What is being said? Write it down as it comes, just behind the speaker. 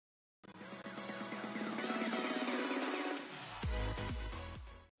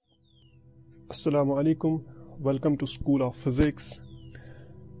Assalamu alaikum. Welcome to School of Physics.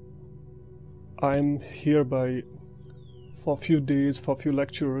 I'm here for a few days, for a few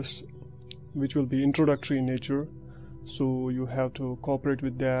lectures, which will be introductory in nature. So you have to cooperate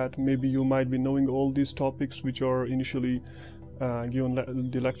with that. Maybe you might be knowing all these topics which are initially given,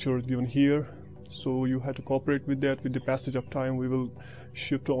 the lecture given here. So you have to cooperate with that. With the passage of time, we will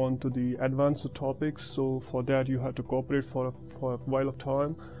shift on to the advanced topics. So for that, you have to cooperate for a while of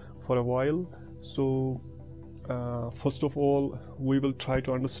time, for a while. So first of all, we will try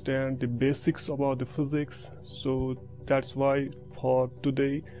to understand the basics about the physics. So that's why for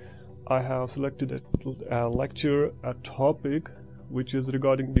today I have selected a lecture, a topic which is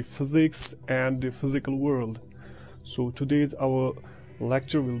regarding the physics and the physical world. So today's our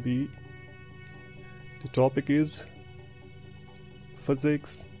lecture will be, the topic is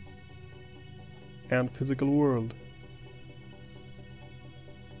physics and physical world.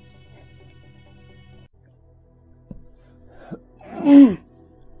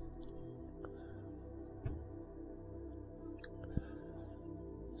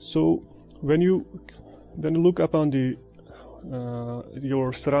 So when you look upon the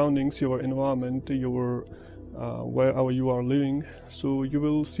your surroundings, your environment, your wherever you are living, so you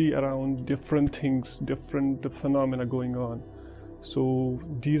will see around different things, different phenomena going on. So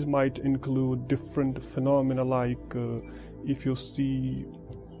these might include different phenomena like if you see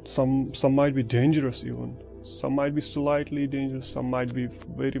some might be dangerous, even some might be slightly dangerous, some might be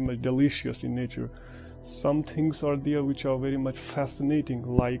very much delicious in nature. Some things are there which are very much fascinating,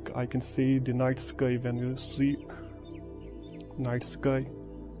 like I can say the night sky. When you see night sky,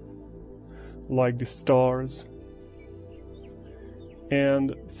 like the stars,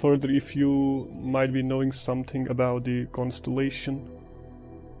 and further if you might be knowing something about the constellation,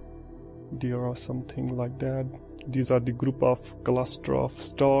 there are something like that. These are the group of cluster of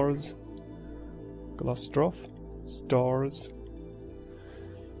stars,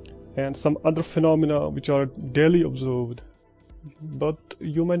 and some other phenomena which are daily observed, but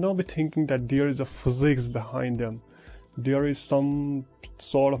you might not be thinking that there is a physics behind them. There is some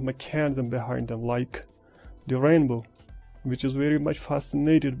sort of mechanism behind them, like the rainbow, which is very much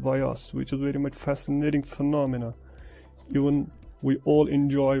fascinated by us, which is very much fascinating phenomena. Even we all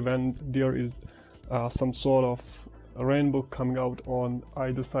enjoy when there is some sort of rainbow coming out on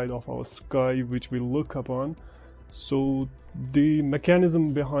either side of our sky, which we look upon. So the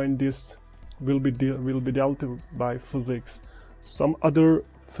mechanism behind this will be dealt by physics. Some other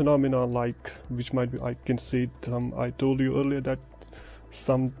phenomena, like which might be, I can say, I told you earlier that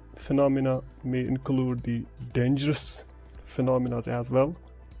some phenomena may include the dangerous phenomena as well.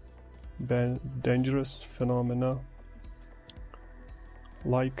 Dangerous phenomena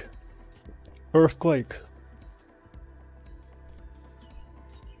like earthquake.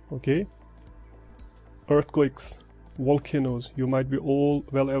 Okay, earthquakes, volcanoes. You might be all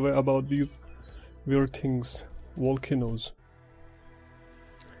well aware about these weird things. Volcanoes,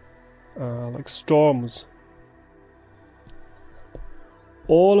 like storms.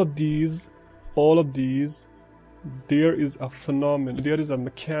 All of these, there is a phenomenon, there is a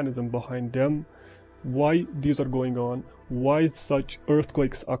mechanism behind them. Why these are going on? Why such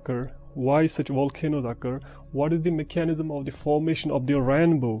earthquakes occur? Why such volcanoes occur? What is the mechanism of the formation of the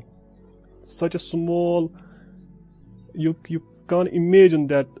rainbow? Such a small, you can't imagine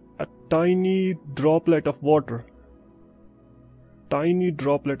that a tiny droplet of water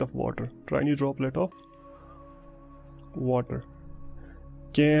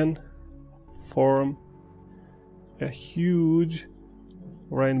can form a huge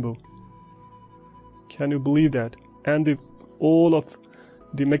rainbow. Can you believe that? And all of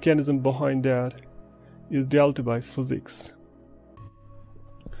the mechanism behind that is dealt by physics.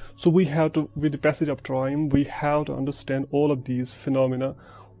 So we have to, with the passage of time, we have to understand all of these phenomena,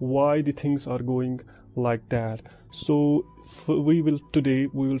 why the things are going like that. So today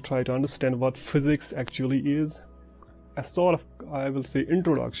we will try to understand what physics actually is. A sort of, I will say,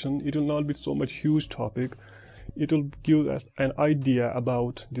 introduction. It will not be so much huge topic. It will give us an idea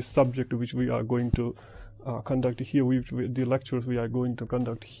about the subject which we are going to conduct here, the lectures we are going to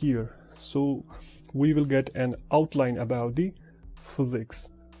conduct here. So we will get an outline about the physics.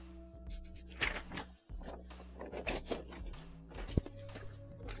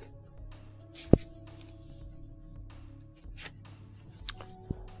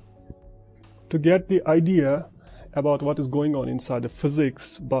 To get the idea about what is going on inside the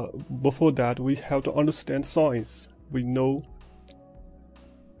physics, but before that we have to understand science. We know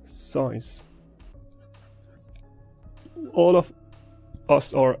science. All of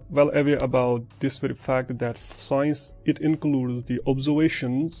us are well aware about this very fact that science, it includes the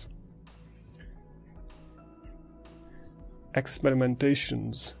observations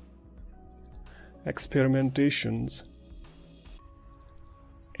experimentations,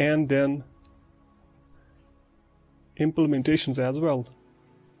 and then implementations as well.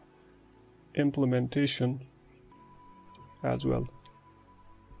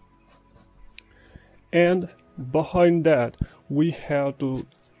 And behind that, we have to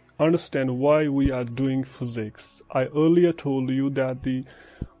understand why we are doing physics. I earlier told you that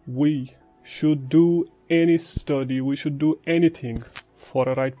we should do any study, we should do anything for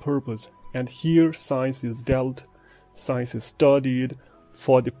a right purpose. And here science is studied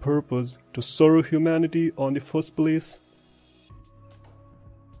for the purpose to serve humanity on the first place.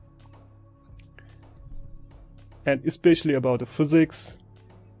 And especially about the physics,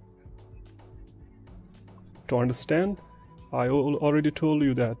 to understand, I already told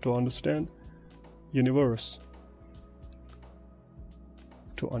you that to understand universe,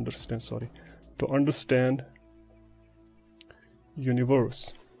 to understand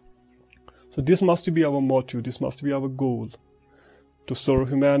universe. So this must be our motto, this must be our goal, to serve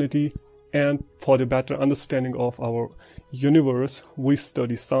humanity, and for the better understanding of our universe, we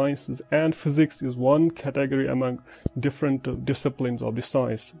study sciences, and physics is one category among different disciplines of the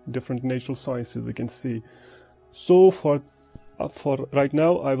science, different natural sciences we can see. So for right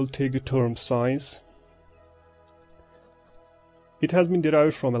now, I will take the term science. It has been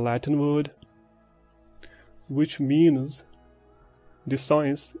derived from a Latin word, which means the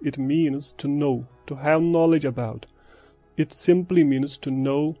science, it means to know, to have knowledge about. It simply means to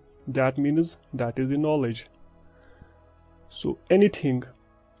know, that means that is the knowledge. So anything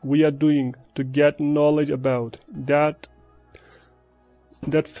we are doing to get knowledge about that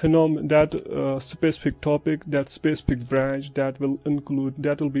phenomenon, that specific topic, that specific branch, that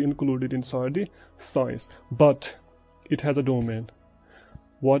will be included inside the science. But it has a domain.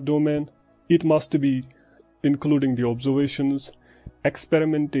 What domain? It must be including the observations,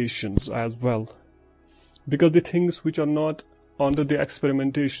 experimentations as well. Because the things which are not under the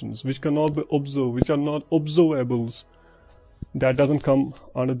experimentations, which cannot be observed, which are not observables, that doesn't come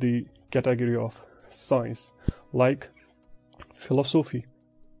under the category of science. Like philosophy.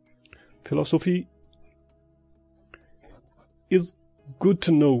 Philosophy is good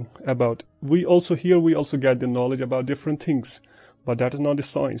to know about. We also get the knowledge about different things, but that is not the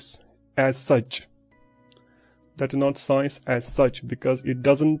science as such. That is not science as such, because it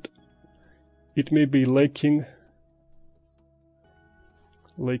may be lacking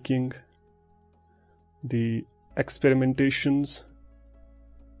the experimentations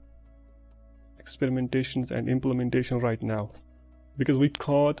and implementation right now, because we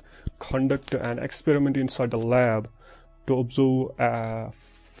can't conduct an experiment inside the lab to observe a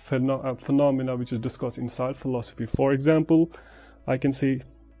phenomena which is discussed inside philosophy. For example, I can say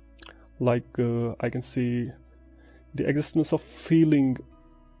the existence of feeling.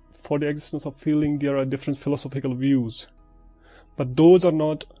 For the existence of feeling, there are different philosophical views, but those are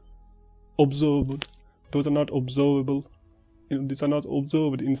not observed. Those are not observable. These are not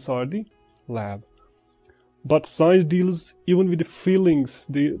observed inside the lab. But science deals even with the feelings.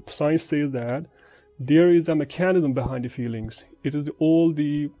 The science says that there is a mechanism behind the feelings. It is all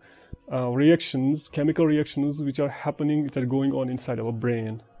the reactions, chemical reactions, which are happening, which are going on inside our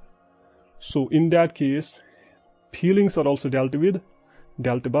brain. So in that case, feelings are also dealt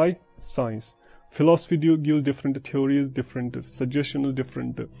by science. Philosophy gives different theories, different suggestions,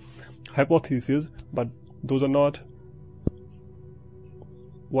 different hypotheses, but those are not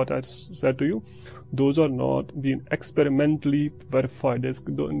what I said to you. Those are not being experimentally verified. These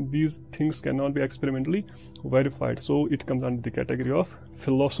things cannot be experimentally verified. So it comes under the category of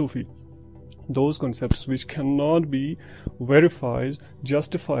philosophy. Those concepts which cannot be verified,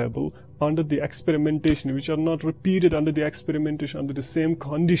 justifiable under the experimentation, which are not repeated under the experimentation under the same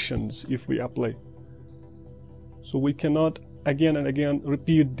conditions if we apply. So we cannot again and again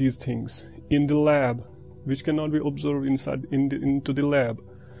repeat these things in the lab, which cannot be observed into the lab.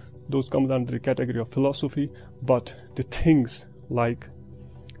 Those come under the category of philosophy. But the things like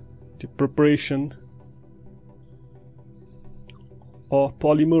the preparation of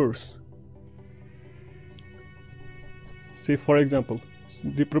polymers, say for example,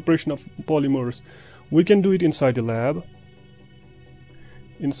 the preparation of polymers, we can do it inside the lab.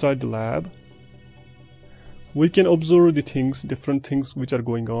 Inside the lab, we can observe the things, different things which are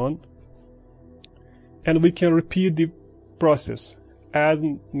going on, and we can repeat the process as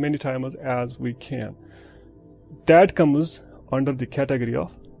many times as we can. That comes under the category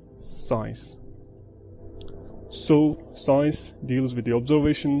of science. So science deals with the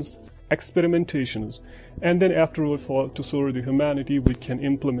observations, experimentations, and then afterward, to serve the humanity, we can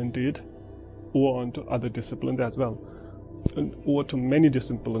implement it onto other disciplines as well. over to many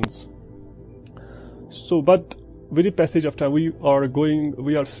disciplines. So, but with the passage of time, we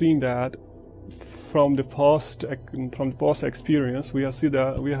are seeing that from the past experience, we have seen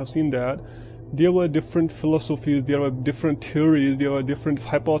that there were different philosophies, there were different theories, there were different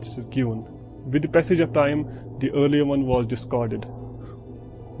hypotheses given. With the passage of time, the earlier one was discarded.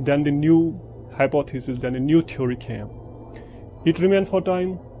 Then the new hypothesis, then a new theory came. It remained for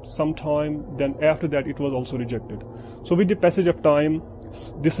some time, then after that it was also rejected. So with the passage of time,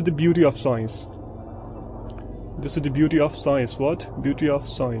 this is the beauty of science. This is the beauty of science. What? Beauty of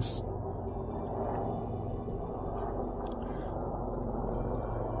science.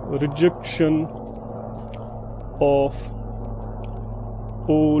 Rejection of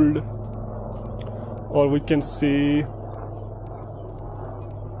old, or we can say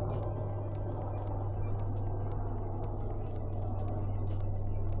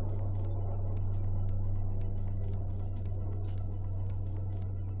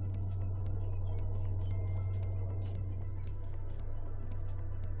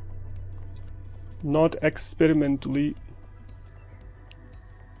not experimentally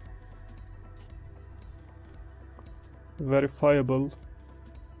verifiable.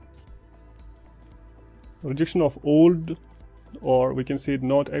 Rejection of old, or we can say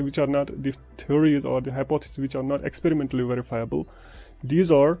which are not the theories or the hypotheses which are not experimentally verifiable.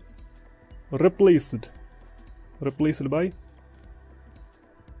 These are replaced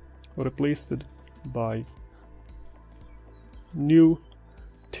by new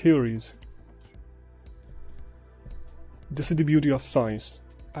theories. This is the beauty of science.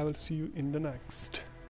 I will see you in the next.